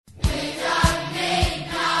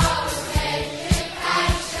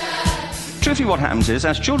truthfully what happens is,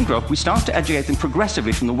 as children grow up, we start to educate them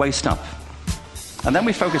progressively from the waist up. And then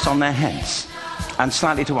we focus on their heads, and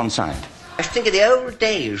slightly to one side. I think in the old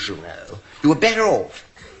days, you know, you were better off.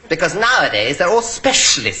 Because nowadays they're all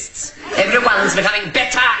specialists. Everyone's becoming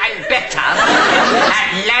better and better,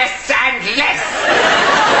 and less and less.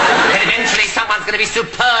 And eventually someone's going to be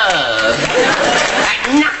superb at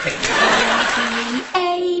nothing.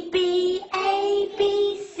 A, B, A,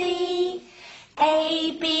 B, C,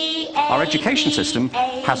 A, B, A, Our education system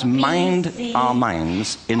has mined our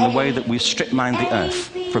minds in the way that we've strip mined the earth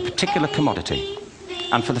for a particular commodity.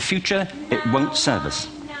 And for the future, it won't serve us.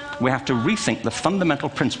 We have to rethink the fundamental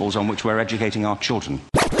principles on which we're educating our children.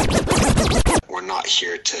 We're not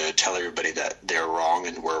here to tell everybody that they're wrong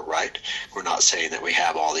and we're right. We're not saying that we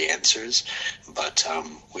have all the answers, but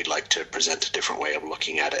we'd like to present a different way of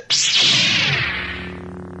looking at it.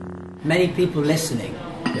 Many people listening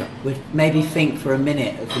would maybe think for a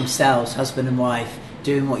minute of themselves, husband and wife,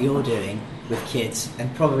 doing what you're doing with kids,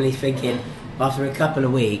 and probably thinking, after a couple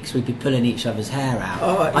of weeks, we'd be pulling each other's hair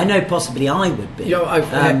out. I know possibly I would be. You know,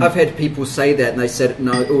 I've had people say that, and they said,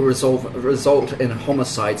 no, it will result in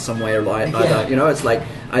homicide somewhere. Either, you know, it's like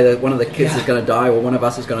either one of the kids is going to die or one of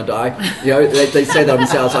us is going to die. You know, they say that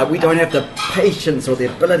themselves. Like, we don't have the patience or the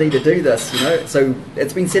ability to do this. You know, so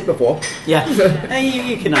it's been said before. Yeah,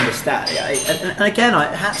 you can understand. And again,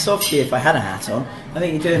 hats off to you if I had a hat on. I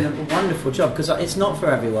think you're doing a wonderful job, because it's not for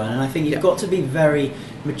everyone, and I think you've got to be very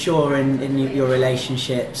mature in your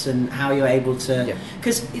relationships and how you're able to...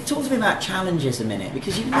 Because talk to me about challenges a minute,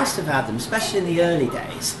 because you must have had them, especially in the early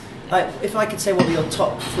days. Like, if I could say what were your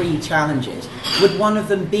top 3 challenges, would one of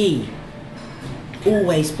them be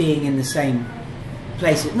always being in the same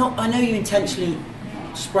place? I know you intentionally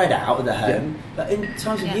spread out of the home, but in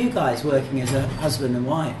terms of you guys working as a husband and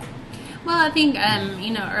wife. Well, I think,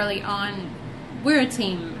 early on, we're a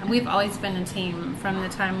team. We've always been a team from the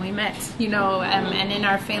time we met, and in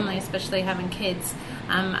our family, especially having kids.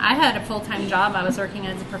 I had a full-time job. I was working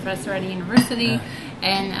as a professor at a university,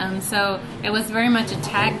 and so it was very much a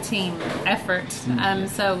tag team effort.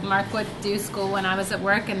 So Mark would do school when I was at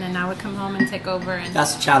work, and then I would come home and take over. And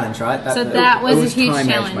that's a challenge, right? That was a huge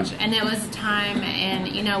challenge, and it was time.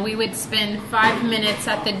 And we would spend 5 minutes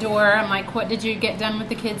at the door. I'm like, "What did you get done with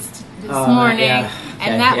the kids this morning?"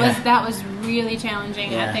 And that was really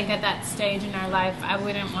challenging. I think at that stage in our life, I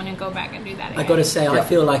wouldn't want to go back and do that again. I've got to say, I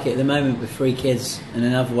feel like at the moment with 3 kids and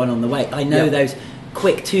another one on the way, I know those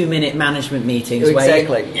quick 2-minute management meetings where you're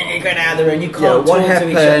going out of the room, you can't what talk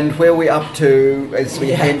happened, to each other. where are we up to as we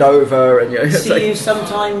hand over, and see you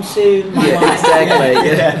sometime soon.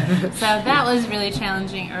 Exactly. So that was really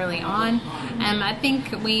challenging early on. I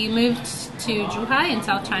think we moved to Zhuhai in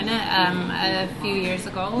South China a few years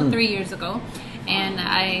ago, 3 years ago. And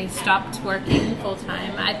I stopped working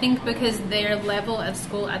full-time. I think because their level of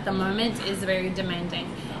school at the moment is very demanding.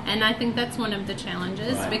 And I think that's one of the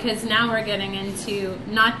challenges, because now we're getting into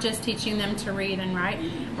not just teaching them to read and write,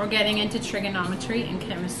 we're getting into trigonometry and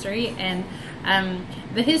chemistry. And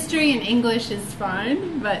the history and English is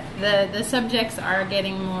fine, but the subjects are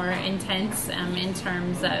getting more intense in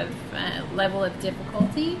terms of level of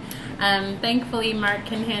difficulty. Thankfully, Mark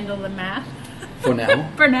can handle the math. For now.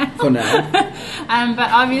 But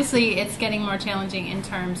obviously it's getting more challenging in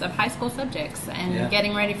terms of high school subjects and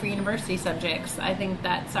getting ready for university subjects. I think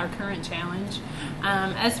that's our current challenge.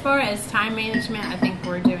 As far as time management, I think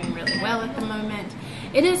we're doing really well at the moment.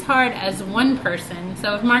 It is hard as one person.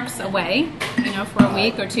 So if Mark's away, for a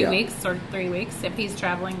week or 2 weeks or 3 weeks, if he's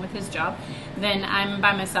traveling with his job, then I'm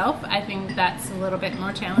by myself. I think that's a little bit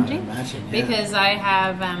more challenging because I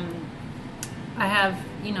have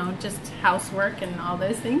just housework and all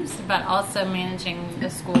those things, but also managing the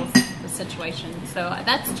school situation. So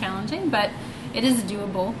that's challenging, but it is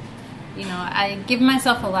doable. I give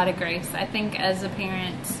myself a lot of grace. I think as a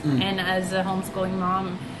parent and as a homeschooling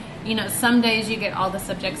mom, some days you get all the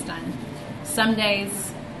subjects done. Some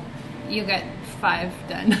days you get 5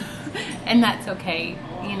 done, and that's okay.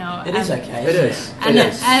 It is okay. It is. And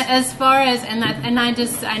as far as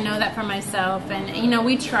I know that for myself, and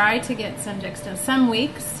we try to get subjects done. Some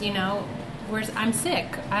weeks, I'm sick,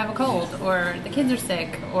 I have a cold, or the kids are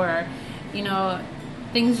sick, or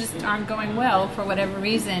things just aren't going well for whatever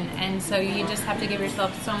reason, and so you just have to give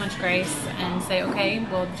yourself so much grace and say, okay,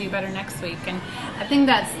 we'll do better next week. And I think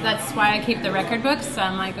that's why I keep the record books. So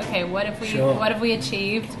I'm like, okay, what have we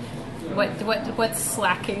achieved? What's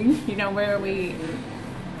slacking?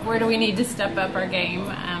 Where do we need to step up our game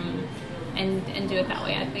and do it that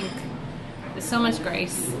way? I think there's so much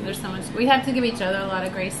grace. We have to give each other a lot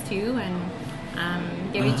of grace too,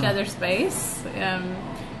 and give each other space.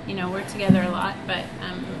 work together a lot, but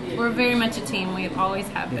we're very much a team. We always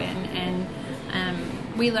have been, and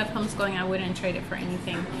we love homeschooling. I wouldn't trade it for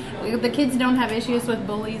anything. The kids don't have issues with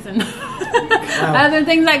bullies and other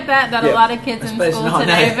things like that a lot of kids in school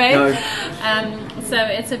today face. So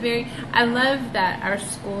it's I love that our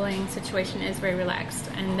schooling situation is very relaxed,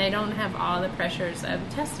 and they don't have all the pressures of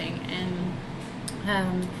testing.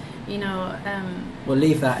 And we'll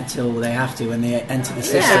leave that until they have to when they enter the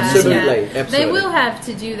system. Absolutely. They will have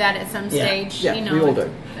to do that at some stage. Yeah, we all do.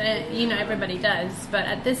 Everybody does, but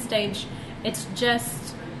at this stage, it's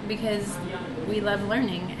just because we love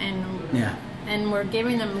learning, and we're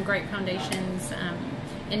giving them great foundations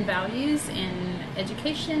in values, in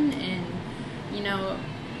education, and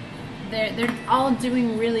they're all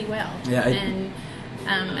doing really well.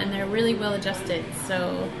 And they're really well adjusted.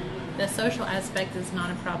 So the social aspect is not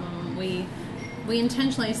a problem. We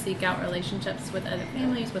intentionally seek out relationships with other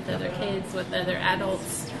families, with other kids, with other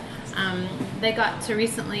adults. They got to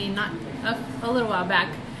recently, not a little while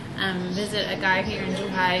back, visit a guy here in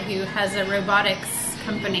Zhuhai who has a robotics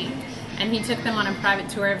company, and he took them on a private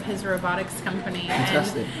tour of his robotics company.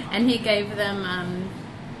 And he gave them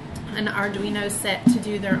an Arduino set to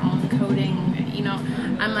do their own coding.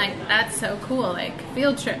 I'm like, that's so cool, like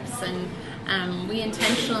field trips, and we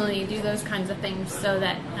intentionally do those kinds of things so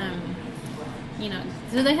that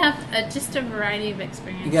so they have just a variety of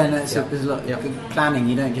experiences. Again, there's a lot of planning.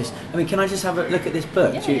 You don't just. Can I just have a look at this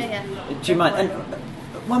book? Do you mind? And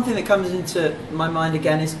one thing that comes into my mind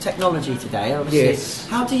again is technology today. Obviously, yes.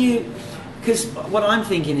 How do you? Because what I'm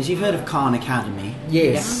thinking is, you've heard of Khan Academy.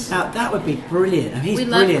 Yes. Now that would be brilliant. He's we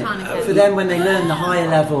brilliant love Khan Academy. for them when they learn the higher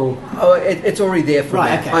level. Oh, it's already there for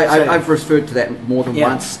them. Okay. I've referred to that more than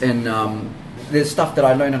once. And there's stuff that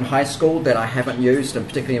I learned in high school that I haven't used, and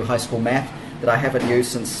particularly in high school math, that I haven't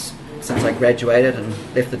used since I graduated and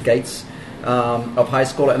left the gates of high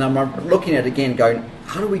school. And I'm looking at it again, going,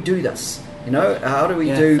 how do we do this? How do we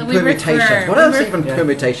do permutations? What else even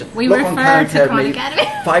permutations? We Look refer on Khan to Khan Academy.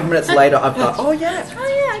 5 minutes later, I've got, okay.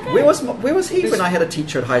 where was he when I had a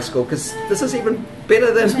teacher at high school? Because this is even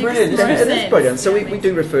better than... It's brilliant. It is brilliant. So we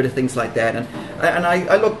do refer to things like that. And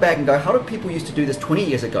I look back and go, how did people used to do this 20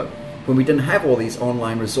 years ago? When we didn't have all these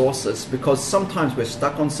online resources, because sometimes we're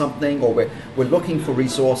stuck on something, or we're looking for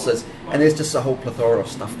resources, and there's just a whole plethora of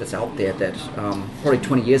stuff that's out there that probably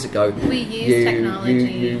 20 years ago we use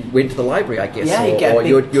technology. You went to the library, I guess, or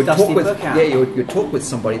you'd talk with book out. you'd talk with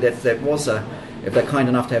somebody that was if they're kind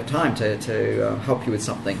enough to have time to help you with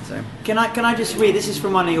something. So Can I just read? This is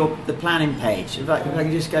from one of the planning page. If I can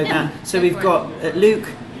just go down. So we've got Luke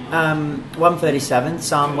 137,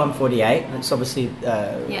 Psalm 148. That's obviously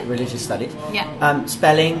religious studies.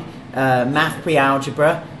 Spelling, math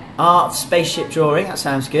pre-algebra, art, spaceship drawing. That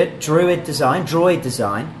sounds good. Droid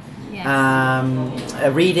design.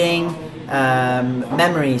 Yes. Reading,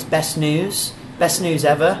 memories, best news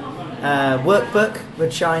ever. Workbook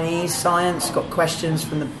with Chinese, science. Got questions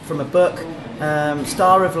from a book.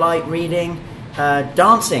 Star of Light reading.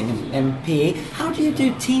 Dancing in PE. How do you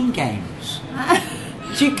do team games?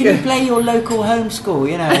 Can you play your local homeschool?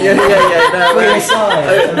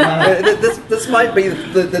 This might be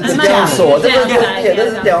the downside.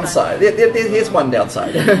 There's a downside. Here's one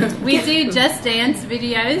downside. We do Just Dance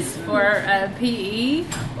videos for PE,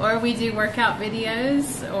 or we do workout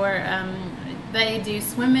videos, or they do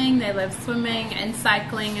swimming. They love swimming and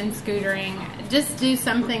cycling and scootering. Just do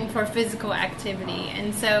something for physical activity.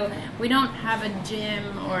 And so we don't have a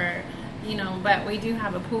gym or... but we do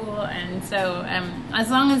have a pool, and so as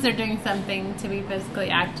long as they're doing something to be physically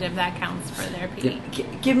active, that counts for their PE.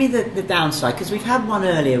 Give me the downside, because we've had one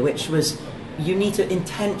earlier, which was you need to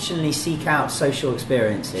intentionally seek out social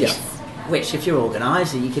experiences. Yes. Which, if you're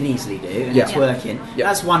organised, you can easily do, and it's working.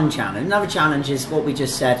 That's one challenge. Another challenge is what we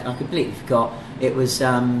just said. I completely forgot. It was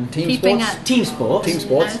team sports. Team sports. Team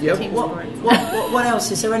sports. What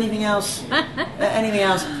else? Is there anything else? Anything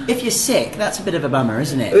else? If you're sick, that's a bit of a bummer,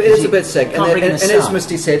 isn't it? It is a bit sick. And as son.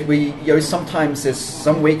 Misty said, sometimes there's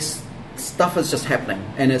some weeks stuff is just happening,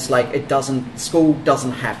 and it's like school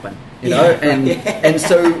doesn't happen. And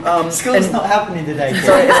so school's not happening today.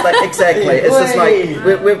 So it's like exactly. It's just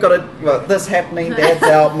like we've got this happening. Dad's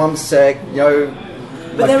out. Mum's sick.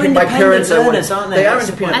 But they're independent learners, aren't they? They are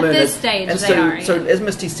independent learners. At this stage, and they are. So as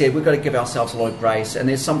Misty said, we've got to give ourselves a lot of grace. And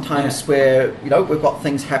there's sometimes where we've got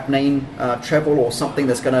things happening, travel or something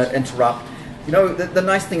that's going to interrupt. The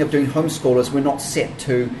nice thing of doing homeschool is we're not set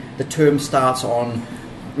to the term starts on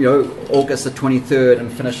August the 23rd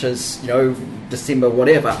and finishes December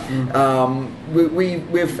whatever.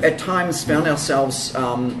 We've at times found ourselves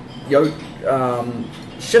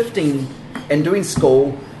shifting and doing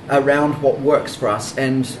school around what works for us.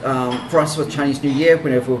 And for us with Chinese New Year,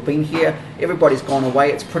 whenever we've been here, everybody's gone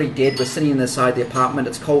away. It's pretty dead. We're sitting inside the apartment.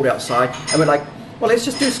 It's cold outside, and we're like, well, let's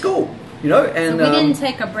just do school. You know, and So we didn't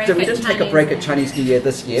take a break. So we didn't take a break at Chinese New Year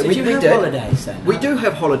this year. So we do you have did. holidays then? We do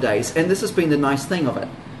have holidays, and this has been the nice thing of it.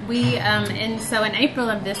 We so in April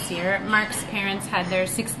of this year, Mark's parents had their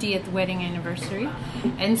 60th wedding anniversary,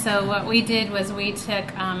 and so what we did was we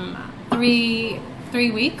took 3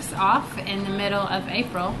 weeks off in the middle of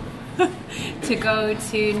April to go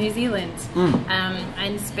to New Zealand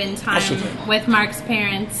and spend time with Mark's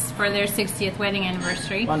parents for their 60th wedding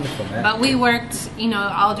anniversary. Wonderful, man. But we worked,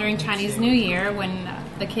 all during Chinese New Year when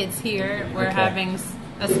the kids here were having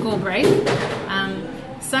a school break.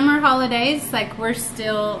 Summer holidays, like we're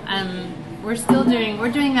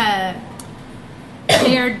doing a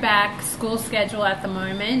pared back school schedule at the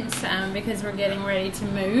moment because we're getting ready to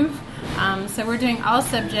move. So we're doing all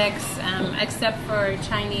subjects except for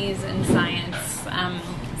Chinese and science.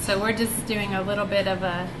 So we're just doing a little bit of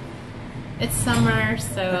it's summer,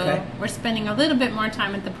 so we're spending a little bit more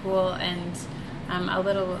time at the pool and a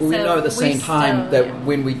little. Well, we know at the same time that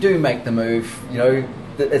when we do make the move,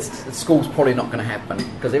 school's probably not going to happen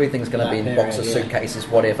because everything's going to be in boxes, suitcases,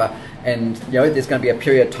 whatever, and there's going to be a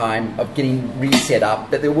period of time of getting reset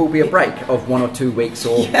up, but there will be a break of 1 or 2 weeks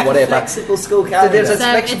or whatever. Flexible school calendar. So there's a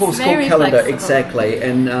flexible school calendar, exactly.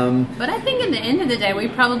 And but I think at the end of the day, we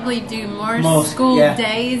probably do more school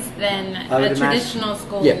days than a traditional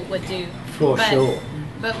school would do. For sure.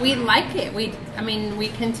 But we like it. We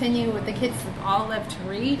continue with the kids all love to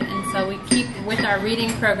read, and so we keep with our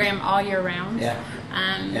reading program all year round.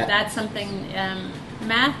 That's something.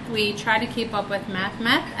 Math, we try to keep up with math.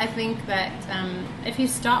 Math, I think that if you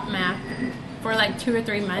stop math for like 2 or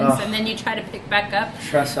 3 months and then you try to pick back up,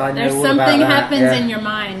 trust, I know there's all something about that. happens in your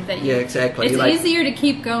mind that exactly. It's easier to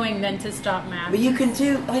keep going than to stop math. But you can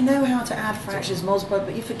do. I know how to add fractions, multiply,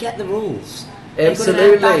 but you forget the rules.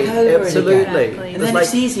 Absolutely. Exactly. And then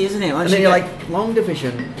it's easy, isn't it? And then you're like, long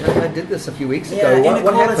division. I did this a few weeks ago.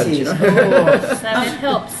 What happened? So it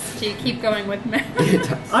helps to keep going with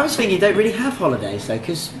math. I was thinking you don't really have holidays though,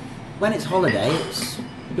 because when it's holiday,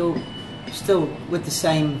 you're still with the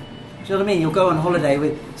same. Do you know what I mean? You'll go on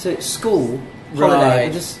holiday so it's school holiday,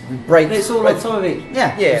 just breaks. It's all on top of it.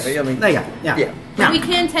 Yeah. I mean, there you go. Yeah. But we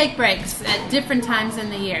can take breaks at different times in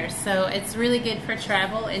the year, so it's really good for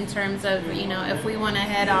travel in terms of, if we want to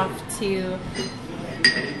head off to,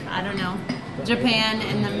 I don't know, Japan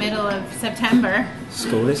in the middle of September.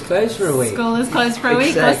 School is closed for a week. Let's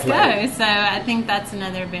go. So I think that's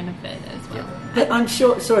another benefit as well. But I'm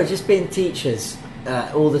sure, just being teachers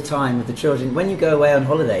all the time with the children, when you go away on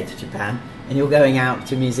holiday to Japan and you're going out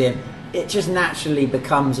to a museum, it just naturally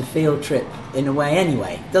becomes a field trip in a way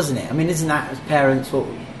anyway, doesn't it? I mean, isn't that as parents what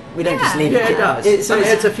we don't just leave it? Yeah, it does. It's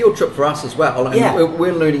a field trip for us as well. I mean,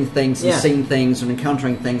 we're learning things and seeing things and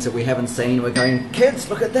encountering things that we haven't seen. We're going, kids,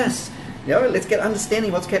 look at this. Let's get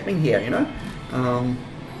understanding what's happening here. I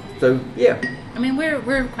mean,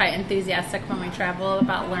 we're quite enthusiastic when we travel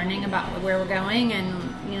about learning about where we're going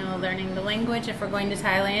and learning the language. If we're going to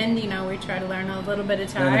Thailand, we try to learn a little bit of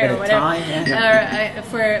Thai or whatever.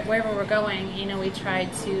 If we're wherever we're going, we try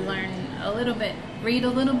to learn a little bit, read a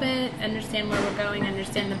little bit, understand where we're going,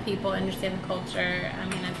 understand the people, understand the culture. I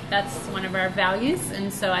mean, that's one of our values,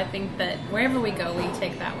 and so I think that wherever we go, we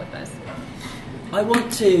take that with us. I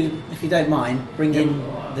want to, if you don't mind, bring in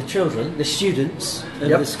the children, the students of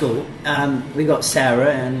the school. We've got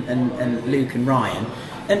Sarah and Luke and Ryan.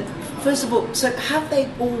 And first of all, so have they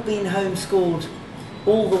all been homeschooled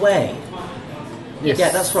all the way? Yes. Yeah,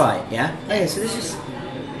 that's right, yeah? Okay, so this is...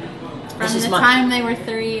 From the time they were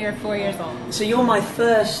 3 or 4 years old. So you're my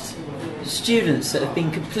first students that have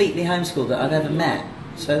been completely homeschooled that I've ever met.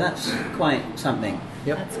 So that's quite something.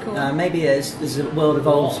 Yep. That's cool. Maybe as the world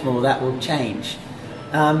evolves more, that will change.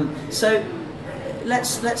 So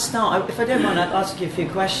let's start. If I don't mind, I'd ask you a few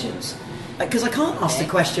questions. Because I can't ask the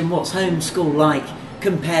question, what's homeschool like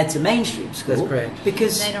compared to mainstream school? That's correct.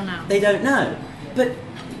 Because they don't know. But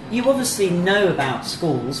you obviously know about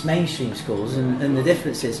schools, mainstream schools, and the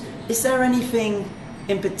differences. Is there anything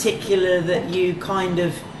in particular that you kind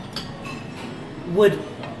of would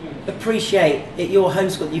appreciate at your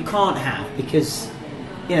homeschool that you can't have because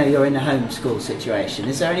you're in a homeschool situation?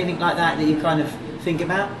 Is there anything like that you kind of think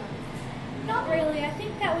about? Not really. I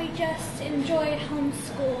think that we just enjoyed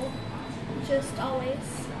homeschool, just always.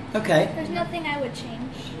 Okay. There's nothing I would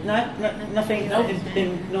change. Nothing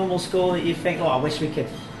in normal school that you think, I wish we could.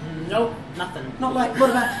 Nope, nothing. Not like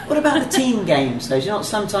what about the team games though? Do you not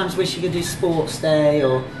sometimes wish you could do sports day?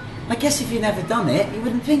 Or I guess if you've never done it, you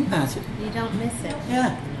wouldn't think about it. You don't miss it.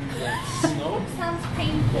 Yeah. Sounds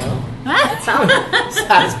painful.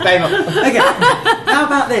 Sounds painful. Okay, how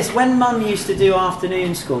about this? When Mum used to do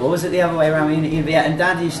afternoon school, or was it the other way around? And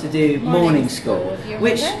Dad used to do morning school. Do you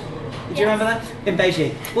Which remember? do you remember that in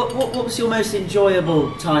Beijing? What was your most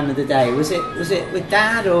enjoyable time of the day? Was it with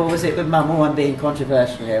Dad or was it with Mum? Oh, I'm being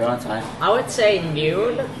controversial here, aren't I? I would say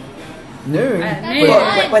noon. Noon.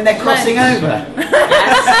 When they're crossing over.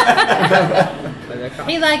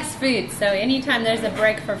 He likes food, so anytime there's a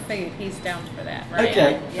break for food, he's down for that. Right?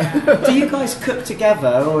 Okay. Yeah. Do you guys cook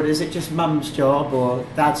together, or is it just Mum's job or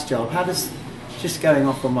Dad's job? How does just going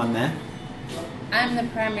off on one there? I'm the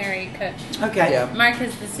primary cook. Okay. Yeah. Mark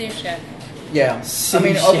is the sous chef. Yeah. Sous I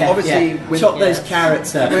mean, chef, obviously, yeah. when, Chop those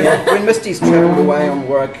carrots up. when Misty's travelled away on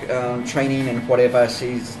work, training and whatever,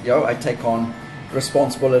 she's I take on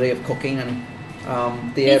responsibility of cooking and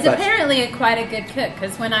He's apparently quite a good cook,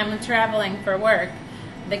 because when I'm traveling for work,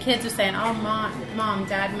 the kids are saying, "Oh, mom,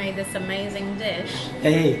 Dad made this amazing dish,"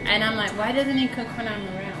 and I'm like, "Why doesn't he cook when I'm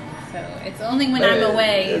around?" So it's only when I'm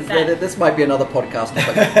away. This might be another podcast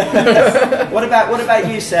topic. What about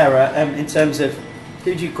you, Sarah? In terms of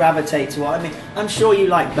who do you gravitate to? I mean, I'm sure you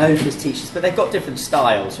like both as teachers, but they've got different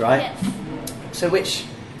styles, right? Yes. So which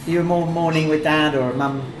are you more morning with Dad or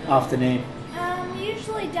Mum afternoon?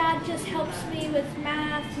 Usually Dad just helps me with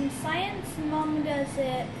math and science, and Mom does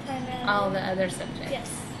it primarily. All the other subjects. Yes.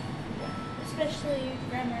 Especially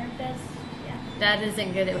grammar. Dad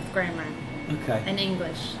isn't good with grammar. Okay. And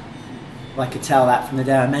English. Well, I could tell that from the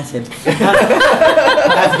day I met him. Let's get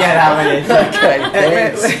how it is. Okay,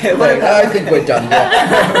 I think we're done here.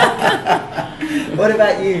 What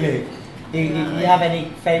about you, Luke? You have any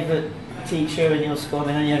favourite teacher in your school? I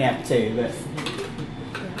mean, you only have two, but...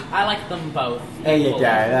 I like them both. There you go.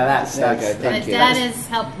 That's okay. But Thank you. Dad is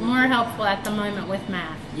more helpful at the moment with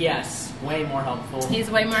math. Yes, way more helpful.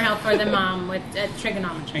 He's way more helpful than Mom with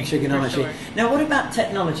trigonometry. Trigonometry. For sure. Now, what about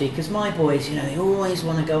technology? Because my boys, they always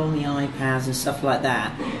want to go on the iPads and stuff like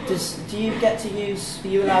that. Do you get to use? Are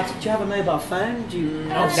you allowed to? Do you have a mobile phone? Do you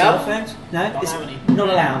have cell phones? No, Don't it's have any. not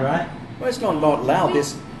allowed, right? Well, it's not allowed.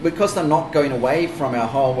 Because they're not going away from our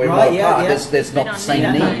home. We're Right, not yeah, apart. yeah. There's not the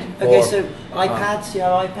same need. Okay, for- so iPads. You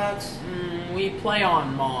have iPads. We play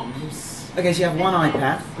on Mom's. Okay, so you have one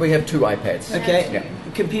iPad. we have two iPads. Okay. Yeah.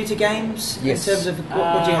 Computer games. Yes. In terms of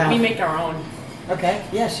what do you have? We make our own. Okay.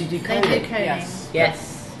 Yes, you do They coding. do coding. Yes.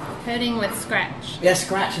 Yes. Coding with Scratch. Yeah,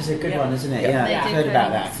 Scratch is a good Yeah. one, isn't it? Yeah. Yeah, They I've do heard about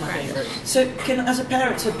coding that. with My Scratch. favorite. So, as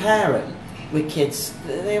a parent with kids,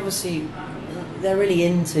 they obviously they're really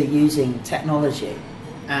into using technology,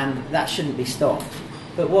 and that shouldn't be stopped.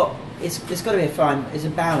 But there's got to be a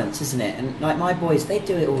balance, isn't it? And like my boys, they'd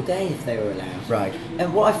do it all day if they were allowed. Right.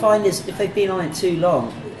 And what I find is if they've been on it too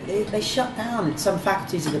long, they shut down some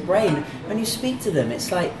faculties of the brain. When you speak to them,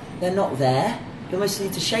 it's like they're not there. You almost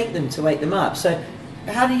need to shake them to wake them up. So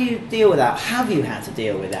how do you deal with that? Have you had to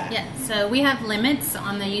deal with that? Yeah, so we have limits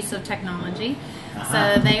on the use of technology.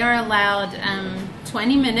 So they are allowed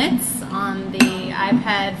 20 minutes on the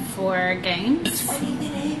iPad for games. 20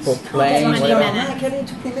 minutes? For playing. 20 whatever. minutes. Can you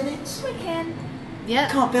 20 minutes? We can. Yeah.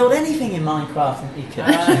 Can't build anything in Minecraft. You can.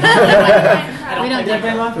 We don't do Don't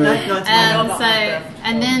play Minecraft?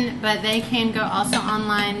 No, but they can go also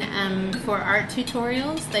online for art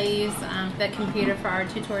tutorials. They use the computer for art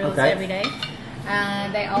tutorials every day.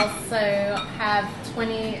 They also have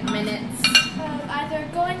 20 minutes. Either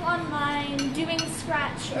going online, doing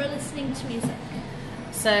Scratch, or listening to music.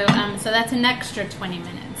 So that's an extra 20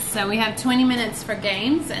 minutes. So we have 20 minutes for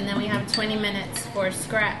games, and then we have 20 minutes for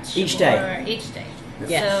Scratch. Each day? Each day.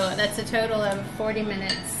 Yes. So that's a total of 40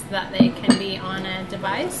 minutes that they can be on a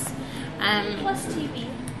device. Plus TV.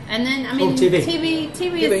 And then, TV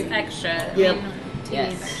is extra. Yep. TV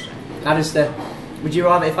is extra. How does would you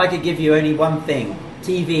rather, if I could give you only one thing,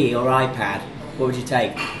 TV or iPad, what would you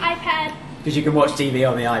take? iPad. Because you can watch TV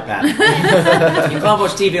on the iPad. You can't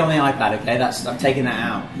watch TV on the iPad, okay? I'm taking that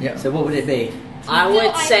out. Yeah. So what would it be? I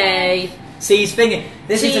would say See, he's thinking.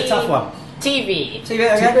 This is a tough one. TV.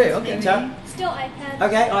 TV, okay? TV, okay. So, Still iPad.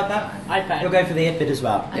 okay, iPad. iPad. You'll go for the iPad as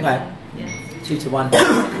well. Okay. Yeah. 2-1.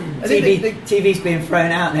 think TV's being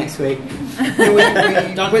thrown out next week.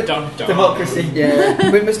 Democracy.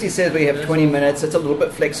 Yeah, when Misty says we have 20 minutes, it's a little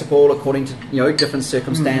bit flexible according to different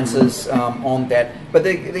circumstances on that. But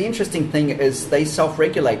the interesting thing is they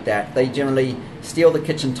self-regulate that. They generally steal the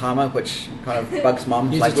kitchen timer, which kind of bugs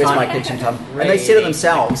mum. Use Like, the where's my timer. kitchen timer? And they set it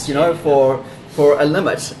themselves, for a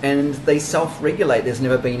limit, and they self-regulate. There's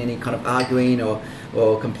never been any kind of arguing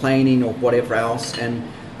or complaining or whatever else. And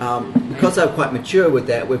Because they're quite mature with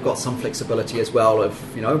that, we've got some flexibility as well. If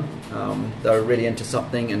they're really into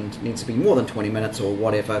something and needs to be more than 20 minutes or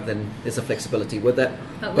whatever, then there's a flexibility with that.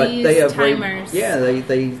 But we they use are very- timers.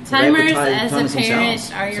 they Timers advertise as a parent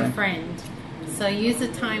themselves, are your so. friend. So use a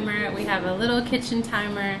timer. We have a little kitchen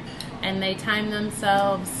timer, and they time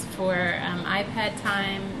themselves for iPad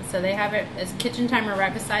time. So they have a kitchen timer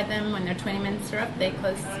right beside them. When their 20 minutes are up, they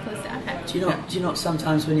close the iPad. Do you not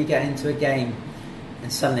sometimes when you get into a game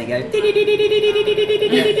and suddenly go, Yes.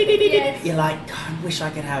 you're like, God, I wish I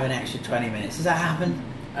could have an extra 20 minutes. Does that happen?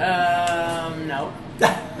 No.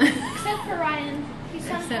 Except for Ryan.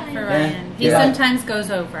 Except for Ryan. He Yeah. sometimes goes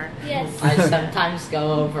over. Yes. I sometimes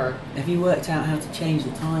go over. Have you worked out how to change the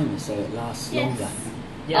timer so it lasts Yes. longer?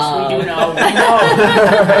 Yes, we do know. We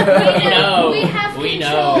know. We have We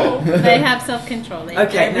control. know. They have self-control. Okay,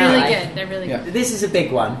 They're now really I- good. They're really Yeah. good. This is a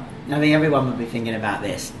big one. I think everyone would be thinking about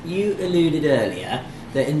this. You alluded earlier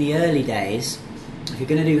that in the early days, if you're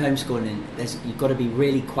going to do homeschooling, you've got to be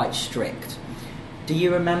really quite strict. Do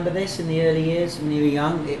you remember this in the early years when you were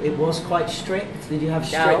young? It was quite strict. Did you have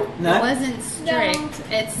strict? It wasn't strict.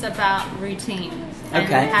 It's about routine and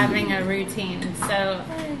Okay. having a routine. So,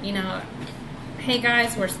 hey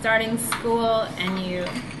guys, we're starting school, and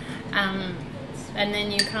and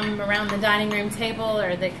then you come around the dining room table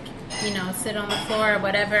or sit on the floor or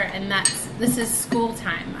whatever, and this is school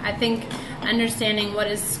time. I think understanding what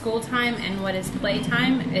is school time and what is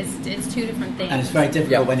playtime is two different things. And it's very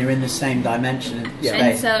difficult when you're in the same dimension and Yeah.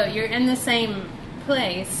 And space. so you're in the same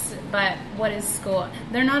place, but what is school?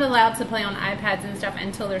 They're not allowed to play on iPads and stuff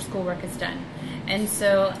until their schoolwork is done. And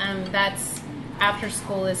so that's after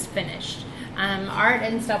school is finished. Art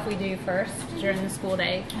and stuff we do first during the school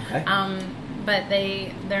day. Okay. But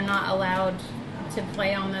they're not allowed to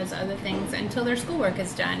play on those other things until their schoolwork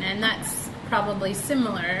is done. And that's probably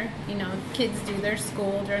similar. Kids do their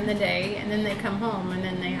school during the day, and then they come home, and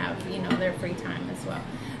then they have, their free time as well.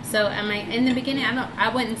 So in the beginning, I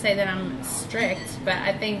wouldn't say that I'm strict, but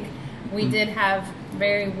I think we did have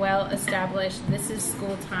very well established, this is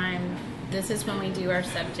school time, this is when we do our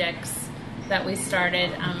subjects, that we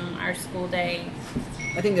started our school day.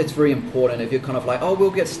 I think that's very important. If you're kind of like, oh,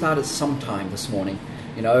 we'll get started sometime this morning,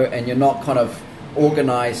 and you're not kind of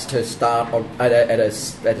organized to start at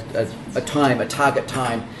a target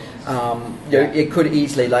time. It could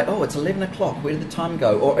easily it's 11 o'clock. Where did the time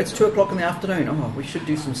go? Or it's 2 o'clock in the afternoon. Oh, we should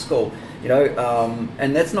do some school.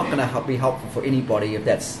 And that's not going to be helpful for anybody if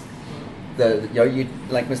that's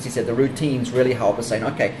like Misty said, the routines really help us saying,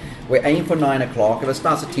 okay, we're aiming for 9 o'clock. If it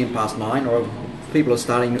starts at 10 past 9, or people are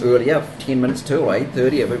starting earlier, 10 minutes to, or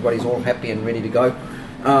 8:30, everybody's all happy and ready to go.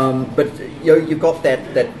 But you've got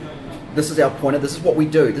that this is our pointer, this is what we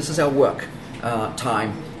do, this is our work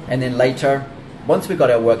time. And then later, once we've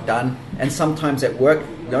got our work done, and sometimes at work,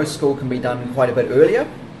 school can be done quite a bit earlier.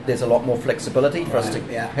 There's a lot more flexibility for us to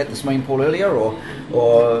hit the swimming pool earlier,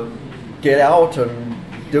 or get out and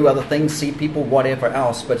do other things, see people, whatever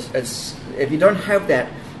else. But if you don't have that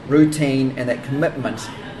routine and that commitment,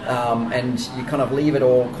 and you kind of leave it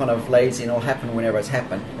all kind of lazy and it'll happen whenever it's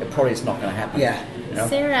happened, it probably is not going to happen. Yeah.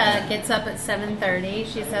 Sarah gets up at 7:30.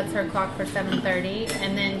 She sets her clock for 7:30,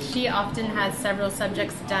 and then she often has several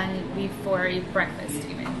subjects done before breakfast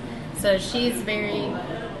even. So she's very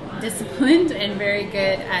disciplined and very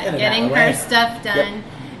good at getting her stuff done. Yep.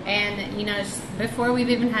 And before we've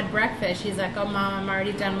even had breakfast, she's like, "Oh, Mom, I'm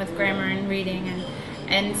already done with grammar and reading,"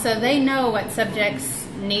 and so they know what subjects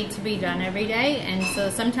need to be done every day, and so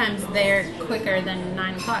sometimes they're quicker than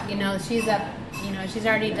 9 o'clock. She's up. She's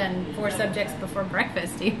already done 4 subjects before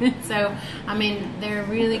breakfast even. So, they're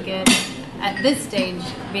really good at this stage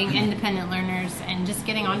being independent learners and just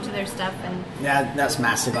getting onto their stuff. And Yeah, that's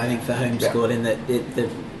massive, I think, for homeschooling, that the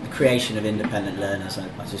creation of independent learners.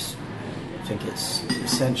 I just think it's an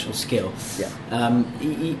essential skill. Yeah.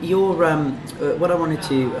 What I wanted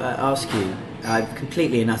to ask you, I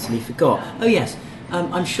completely and utterly forgot. Oh, yes.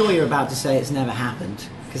 I'm sure you're about to say it's never happened,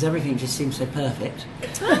 because everything just seems so perfect,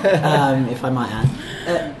 if I might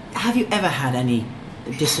add. Have you ever had any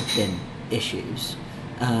discipline issues?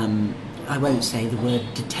 I won't say the word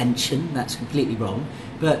detention, that's completely wrong,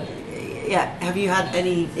 but have you had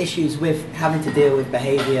any issues with having to deal with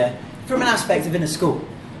behaviour from an aspect of in a school,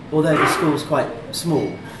 although the school's quite small?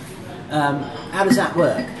 How does that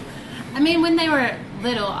work? when they were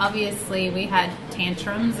little, obviously we had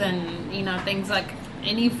tantrums and things like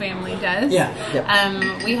any family does. Yeah.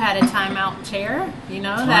 Yep. We had a timeout chair,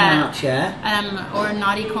 Timeout chair. or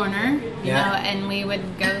naughty corner, Yeah. and we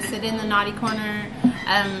would go sit in the naughty corner.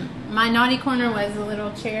 my naughty corner was a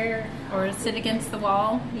little chair or sit against the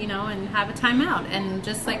wall, and have a timeout. And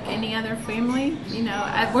just like any other family,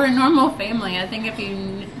 we're a normal family. I think if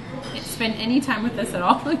you spend any time with us at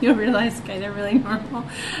all, you'll realize, okay, they're really normal.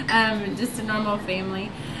 Just a normal family.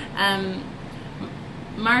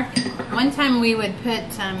 Mark, one time we would put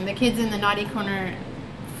the kids in the naughty corner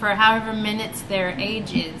for however minutes their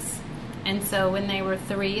age is. And so when they were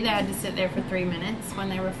 3, they had to sit there for 3 minutes. When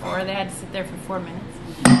they were 4, they had to sit there for 4 minutes.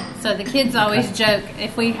 So the kids always joke,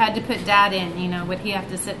 if we had to put Dad in, would he have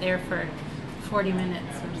to sit there for 40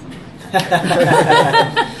 minutes or something?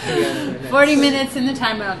 40 minutes in the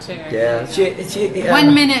timeout chair. Yeah.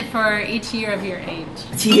 1 minute for each year of your age.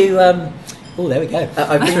 Do you... Oh, there we go.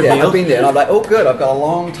 I've been there, and I'm like, oh, good, I've got a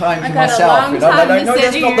long time to I've got myself. a long time no, to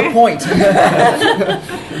that's sit not the Do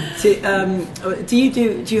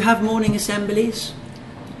point. you have morning assemblies?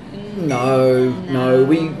 No.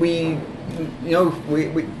 We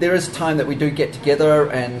there is time that we do get together,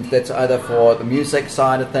 and that's either for the music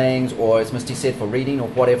side of things, or as Misty said, for reading or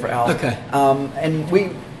whatever else. Okay. And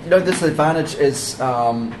we. This advantage is,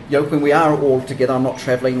 when we are all together, I'm not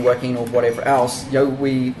travelling, working, or whatever else,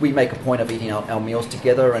 we make a point of eating our meals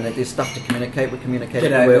together, and if there's stuff to communicate, we communicate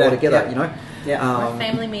when we're all together, Or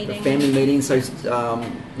family meetings. Family meetings, so,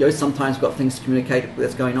 sometimes we've got things to communicate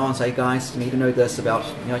that's going on, say, guys, you need to know this about,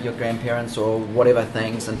 your grandparents or whatever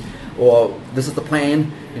things, or this is the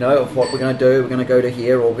plan, of what we're going to do, we're going to go to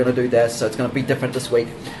here, or we're going to do this, so it's going to be different this week.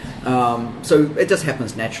 So it just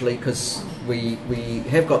happens naturally, because we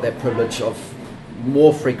have got that privilege of,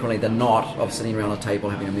 more frequently than not, of sitting around a table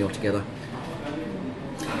having a meal together.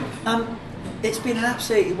 It's been an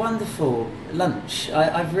absolutely wonderful lunch.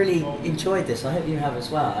 I've really enjoyed this. I hope you have as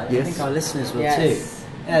well. I think our listeners will too.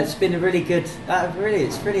 Yeah, it's been a really good.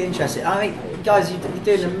 It's really interesting. I mean, guys, you're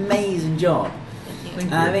doing an amazing job.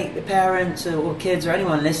 I think the parents or kids or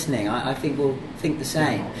anyone listening, I think will think the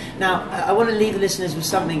same. Now, I want to leave the listeners with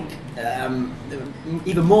something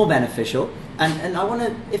even more beneficial, and I want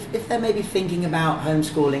to, if they're maybe thinking about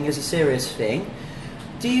homeschooling as a serious thing,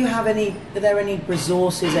 are there any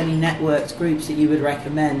resources, any networks, groups that you would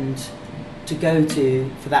recommend to go to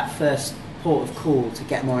for that first port of call to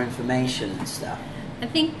get more information and stuff? I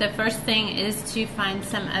think the first thing is to find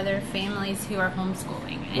some other families who are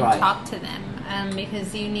homeschooling and talk to them,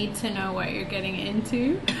 because you need to know what you're getting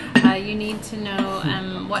into. You need to know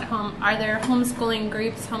are there homeschooling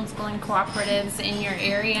groups, homeschooling cooperatives in your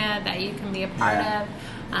area that you can be a part of.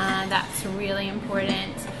 That's really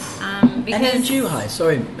important. Because any in Zhuhai?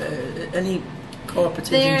 Sorry, any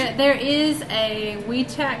cooperatives? There is a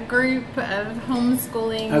WeChat group of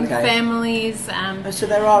homeschooling families. So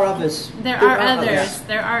there are others. There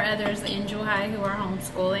are others in Zhuhai who are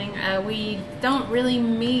homeschooling. We don't really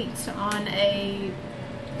meet on a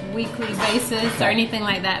weekly basis or anything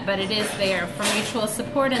like that, but it is there for mutual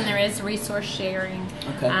support, and there is resource sharing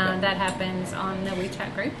that happens on the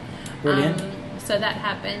WeChat group. Brilliant. So that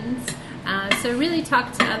happens. So really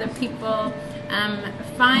talk to other people.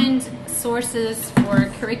 Find sources for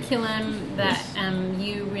curriculum that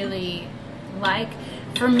you really like.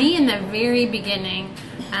 For me, in the very beginning,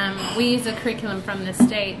 we use a curriculum from the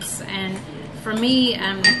States, and for me,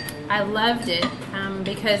 I loved it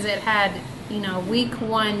because it had, week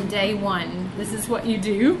 1, day 1. This is what you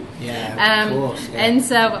do. Yeah, of course. Yeah. And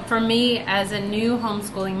so for me, as a new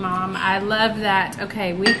homeschooling mom, I love that.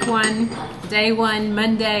 Okay, week 1, day 1,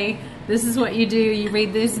 Monday. This is what you do. You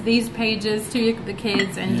read these pages to the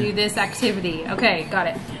kids and do this activity. Okay, got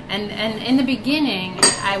it. And in the beginning,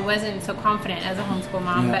 I wasn't so confident as a homeschool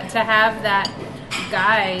mom, but to have that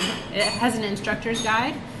guide, it has an instructor's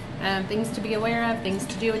guide, things to be aware of, things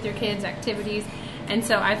to do with your kids, activities. And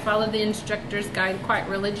so I followed the instructor's guide quite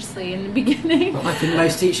religiously in the beginning. I think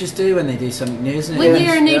most teachers do when they do something new, isn't it? When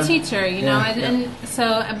you're a new teacher, and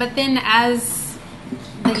so, but then as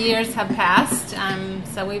the years have passed,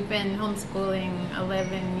 so we've been homeschooling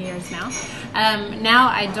 11 years now. Now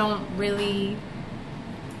I don't really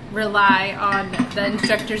rely on the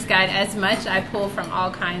instructor's guide as much. I pull from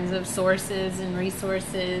all kinds of sources and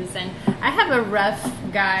resources, and I have a rough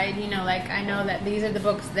guide, like I know that these are the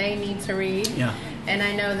books they need to read, and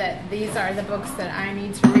I know that these are the books that I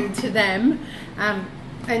need to read to them.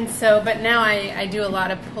 And so, but now I do a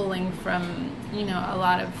lot of pulling from, a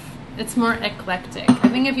lot of, it's more eclectic. I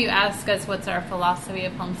think if you ask us what's our philosophy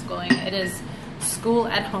of homeschooling, it is school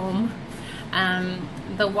at home.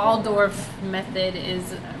 The Waldorf method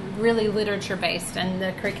is really literature-based, and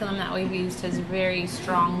the curriculum that we've used is very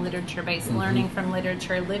strong literature-based, learning from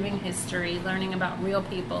literature, living history, learning about real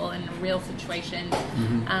people and real situations.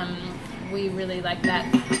 We really like that.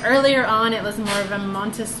 Earlier on, it was more of a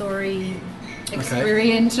Montessori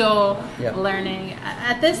experiential Yeah. learning.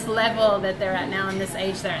 At this level that they're at now, in this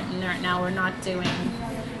age they're at now, we're not doing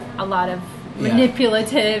a lot of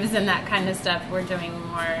manipulatives and that kind of stuff. We're doing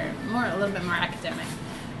more a little bit more academic.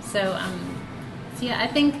 So, yeah, I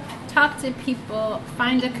think talk to people,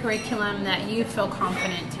 find a curriculum that you feel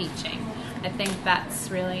confident teaching. I think that's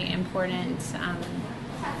really important.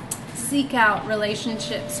 Seek out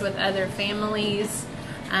relationships with other families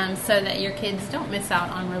so that your kids don't miss out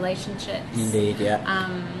on relationships. Indeed, yeah.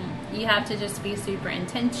 You have to just be super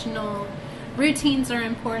intentional. Routines are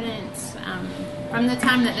important from the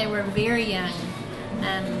time that they were very young.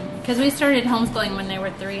 Because we started homeschooling when they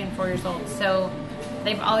were 3 and 4 years old. So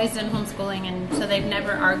they've always done homeschooling, and so they've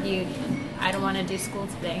never argued, I don't want to do school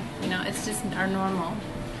today. You know, it's just our normal.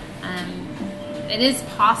 It is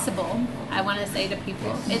possible, I want to say to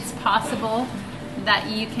people, it's possible that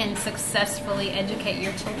you can successfully educate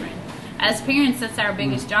your children. As parents, that's our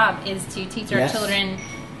biggest job, is to teach our children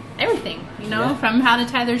everything, you know, from how to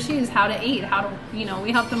tie their shoes, how to eat, how to, you know,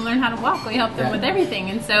 we help them learn how to walk, we help them with everything.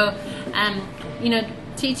 And so, you know,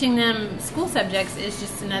 teaching them school subjects is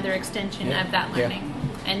just another extension of that learning.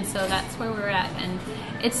 And so that's where we're at. And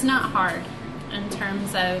it's not hard in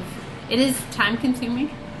terms of, it is time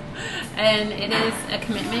consuming. And it is a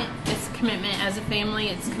commitment. It's a commitment as a family.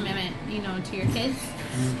 It's a commitment, you know, to your kids.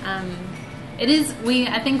 It is.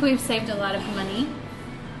 I think we've saved a lot of money.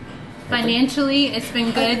 Financially, it's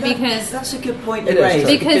been good because that's a good point to raise.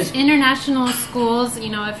 Because international schools, you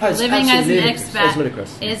know, if you're living as an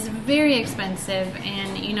expat, is very expensive,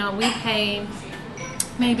 and you know we pay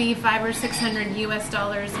maybe $500 or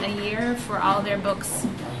 $600 a year for all their books,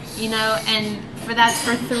 you know, and that's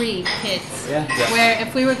for 3 kids. Where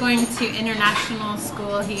if we were going to international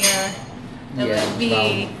school here, it would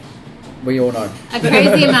be we all know a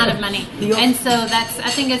crazy amount of money. And so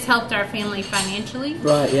I think it's helped our family financially.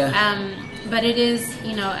 Right, yeah. But it is,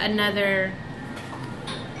 you know, another.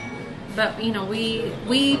 But you know,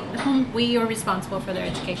 we are responsible for their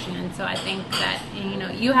education, and so I think that, you know,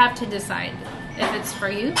 you have to decide if it's for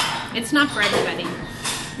you. It's not for everybody.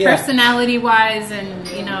 Personality-wise, and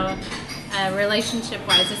you know,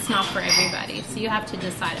 relationship-wise, it's not for everybody. So you have to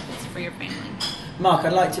decide if it's for your family. Mark,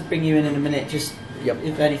 I'd like to bring you in a minute. Just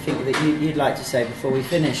if anything that you'd like to say before we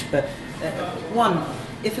finish. But one,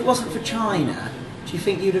 if it wasn't for China, do you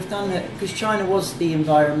think you'd have done it? Because China was the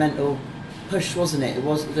environmental push, wasn't it? It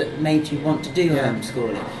was that made you want to do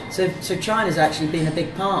homeschooling. So China's actually been a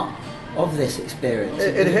big part of this experience.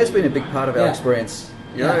 It has been a big part of our experience.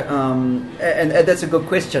 You know, and that's a good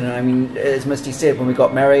question. I mean, as Misty said, when we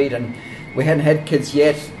got married and we hadn't had kids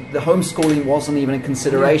yet, the homeschooling wasn't even a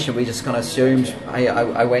consideration. We just kind of assumed.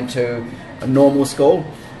 I went to a normal school.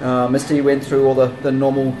 Misty went through all the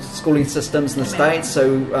normal schooling systems in the States,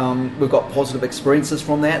 so we've got positive experiences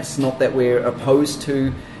from that. It's not that we're opposed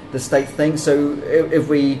to the state thing. So if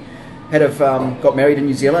we had have got married in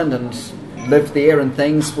New Zealand and lived there and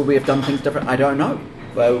things, would we have done things different? I don't know.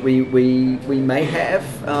 Well, we may have,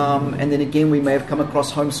 and then again we may have come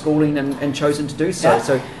across homeschooling and chosen to do so.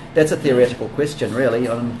 So that's a theoretical question, really.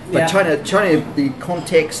 But China, the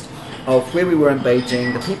context of where we were in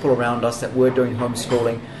Beijing, the people around us that were doing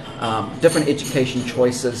homeschooling, different education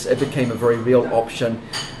choices, it became a very real option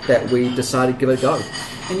that we decided to give it a go.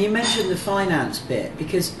 And you mentioned the finance bit,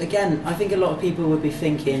 because again, I think a lot of people would be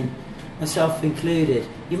thinking, myself included,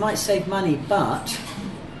 you might save money, but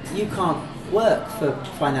you can't work for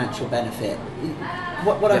financial benefit.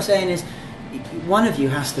 What I'm saying is, one of you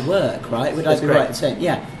has to work, right? Would I be right in saying?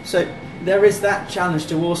 Yeah. So there is that challenge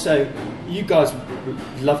to also, you guys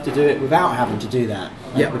would love to do it without having to do that,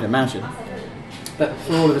 I would imagine. But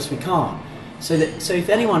for all of us, we can't. So if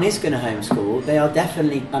anyone is going to homeschool, they are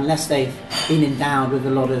definitely, unless they've been endowed with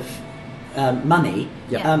a lot of money,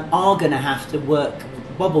 are going to have to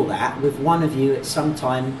wobble that with one of you at some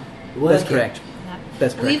time working. That's correct.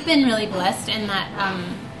 That's correct. We've been really blessed in that.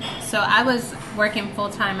 So I was working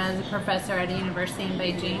full-time as a professor at a university in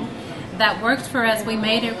Beijing. That worked for us. We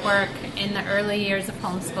made it work in the early years of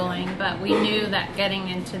homeschooling, but we knew that getting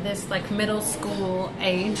into this like middle school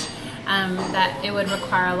age, that it would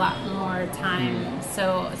require a lot more time.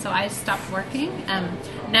 So I stopped working.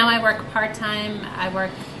 Now I work part-time. I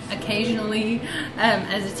work occasionally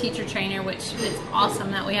as a teacher trainer, which is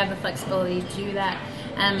awesome that we have the flexibility to do that.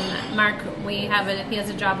 Mark, he has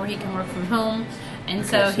a job where he can work from home, and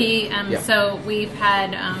so so we've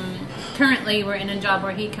had currently we're in a job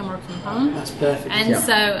where he can work from home. That's perfect. And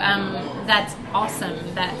so that's awesome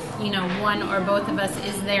that, you know, one or both of us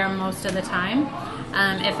is there most of the time.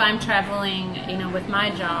 If I'm traveling, you know, with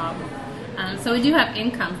my job, so we do have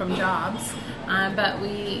income from jobs, but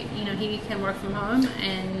he can work from home,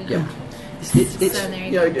 and It's So there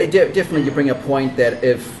you know, definitely you bring a point that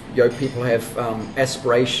if people have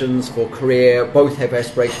aspirations for career, both have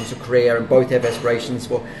aspirations for career, and both have aspirations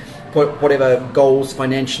for whatever goals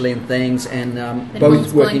financially and things, and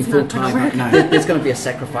both working full time, there's going to be a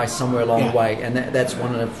sacrifice somewhere along the way, and that's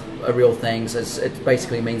one of the real things. It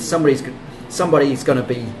basically means somebody's going to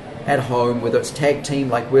be at home, whether it's tag team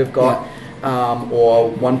like we've got. Or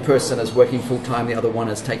one person is working full time, the other one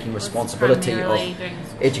is taking responsibility of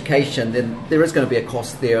education, then there is going to be a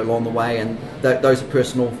cost there along the way, and those are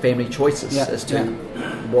personal family choices as to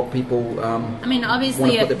what people I mean,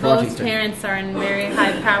 obviously, if both parents are in very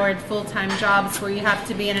high-powered full-time jobs where you have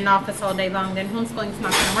to be in an office all day long, then homeschooling's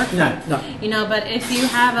not going to work for you. You know, but if you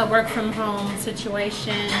have a work-from-home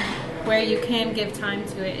situation where you can give time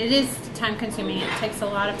to it, it is time-consuming. It takes a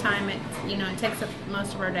lot of time. It takes up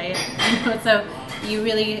most of our day. So you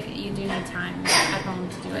do need time at home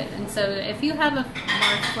to do it. And so if you have a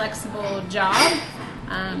more flexible job,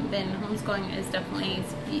 then homeschooling is definitely,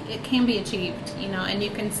 it can be achieved, and you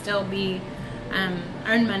can still be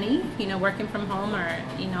earn money, working from home, or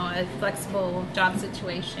a flexible job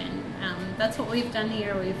situation. That's what we've done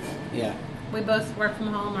here. We both work from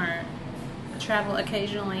home or travel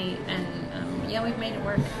occasionally, and we've made it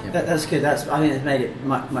work. That's good. I think it's made it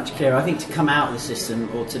much clearer. I think to come out of the system,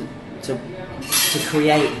 or to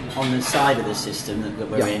create on the side of the system that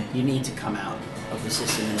we're in, you need to come out of the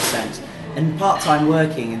system in a sense. And part-time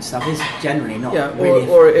working and stuff is generally not really...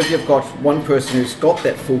 Or if you've got one person who's got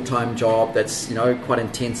that full-time job that's quite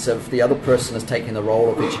intensive, the other person is taking the role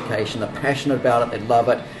of education, they're passionate about it, they love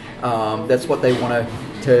it, that's what they want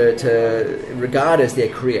to regard as their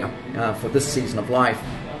career for this season of life,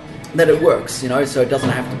 that it works, so it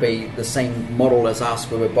doesn't have to be the same model as us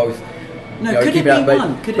where we're both... could it be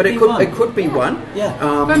one? It could be one.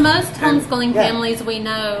 Yeah. For most homeschooling families we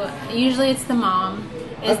know, usually it's the mom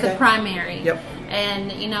is the primary. Yep.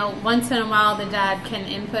 And once in a while the dad can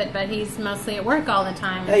input, but he's mostly at work all the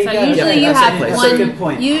time. There you So go. usually you have That's one. a good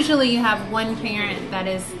point. Usually you have one parent that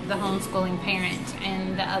is the homeschooling parent,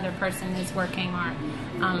 and the other person is working. Or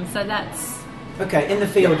so that's okay. In the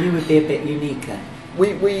field, you would be a bit unique then.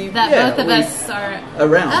 Both of us are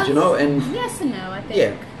around, and yes and no. I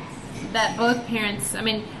think that both parents. I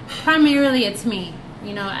mean, primarily it's me.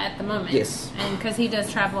 At the moment. Yes. And because he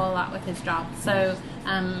does travel a lot with his job. So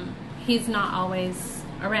he's not always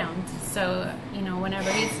around. So, whenever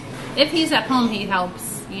if he's at home, he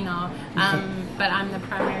helps, but I'm the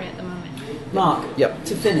primary at the moment. Mark,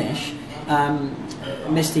 to finish,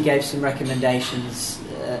 Misty gave some recommendations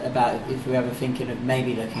about if we're ever thinking of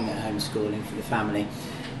maybe looking at homeschooling for the family.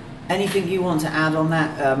 Anything you want to add on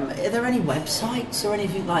that? Are there any websites or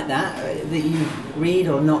anything like that that you read,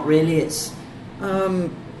 or not really? It's...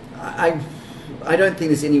 I don't think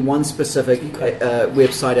there's any one specific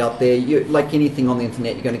website out there. Like anything on the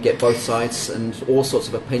internet, you're going to get both sides and all sorts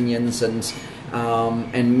of opinions, and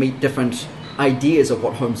meet different ideas of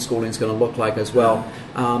what homeschooling is going to look like as well.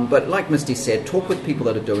 But like Misty said, talk with people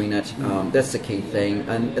that are doing it. That's the key thing,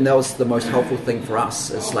 and that was the most helpful thing for us.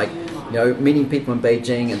 It's like meeting people in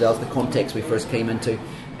Beijing, and that was the context we first came into,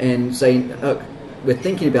 and saying, we're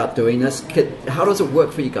thinking about doing this. How does it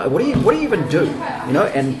work for you guys? What do you even do?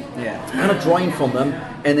 And kind of drawing from them.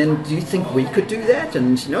 And then, do you think we could do that?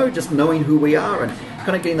 And just knowing who we are and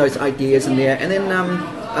kind of getting those ideas in there. And then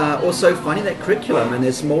also finding that curriculum. And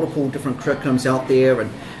there's multiple different curriculums out there,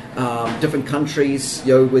 and different countries,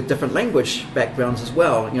 with different language backgrounds as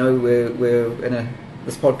well. We're in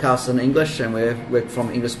this podcast in English, and we're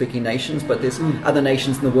from English-speaking nations, but there's other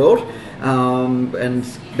nations in the world, and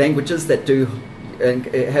languages that do. And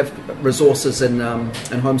have resources in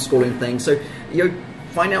homeschooling things. So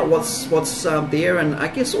find out what's there, and I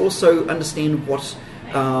guess also understand what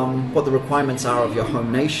the requirements are of your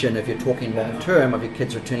home nation. If you're talking long term, of your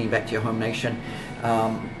kids returning back to your home nation,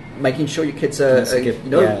 making sure your kids are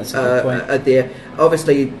there.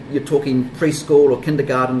 Obviously, you're talking preschool or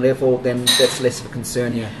kindergarten level, then that's less of a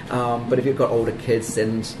concern. But if you've got older kids,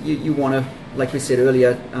 then you want to, like we said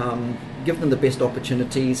earlier, give them the best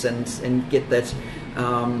opportunities and get that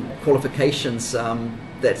qualifications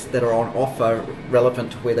that are on offer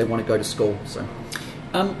relevant to where they want to go to school. So,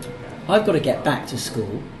 I've got to get back to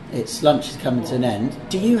school. Lunch is coming to an end.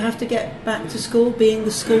 Do you have to get back to school, being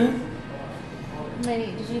the school?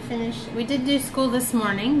 Lady, did you finish? We did do school this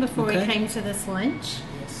morning before we came to this lunch.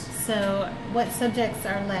 So, what subjects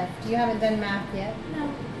are left? You haven't done math yet?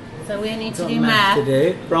 No. So we need to do math. To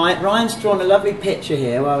do. Right, Ryan's drawn a lovely picture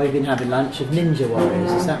here while we've been having lunch of Ninja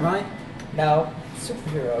Warriors. Is that right? No,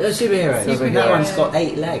 superheroes. Superheroes. That one's got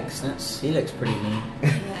 8 legs. He looks pretty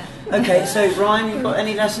neat. Okay, so Ryan, you got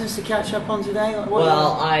any lessons to catch up on today?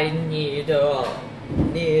 Well, I need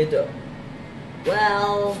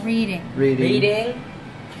Reading. reading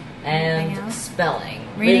Anything and else? spelling.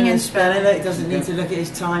 Reading and spelling. Look, doesn't need to look at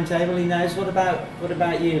his timetable. He knows. What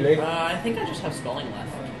about you, Luke? I think I just have spelling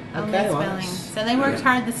left. Only Okay, well, spelling. So they worked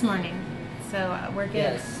hard this morning. So we're good.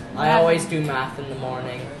 Yes, I always do math in the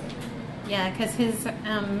morning. Yeah, because his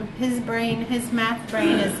math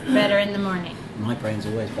brain is better in the morning. My brain's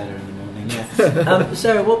always better in the morning. Yeah.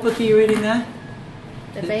 Sarah, what book are you reading there?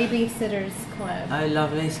 The Babysitter's Club. Oh,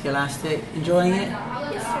 lovely, Scholastic. Enjoying it?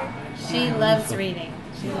 Yes, sir. She loves reading.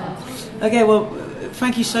 She loves reading. Okay, well,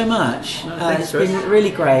 thank you so much. thanks, It's Chris. been really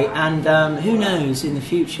great, and who knows, in the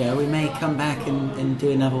future we may come back and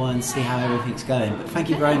do another one and see how everything's going. But thank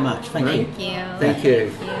you very much. Thank you. Thank you.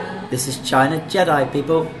 Thank you. This is China Jedi,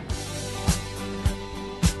 people.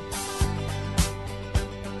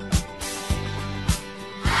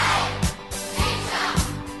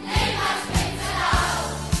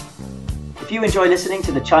 If you enjoy listening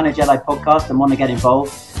to the China Jedi podcast and want to get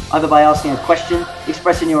involved, either by asking a question,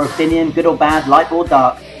 expressing your opinion, good or bad, light or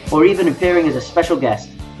dark, or even appearing as a special guest,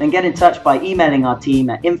 then get in touch by emailing our team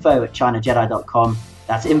at info@chinajedi.com.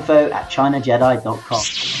 That's info@chinajedi.com.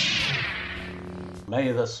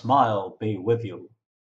 May the smile be with you.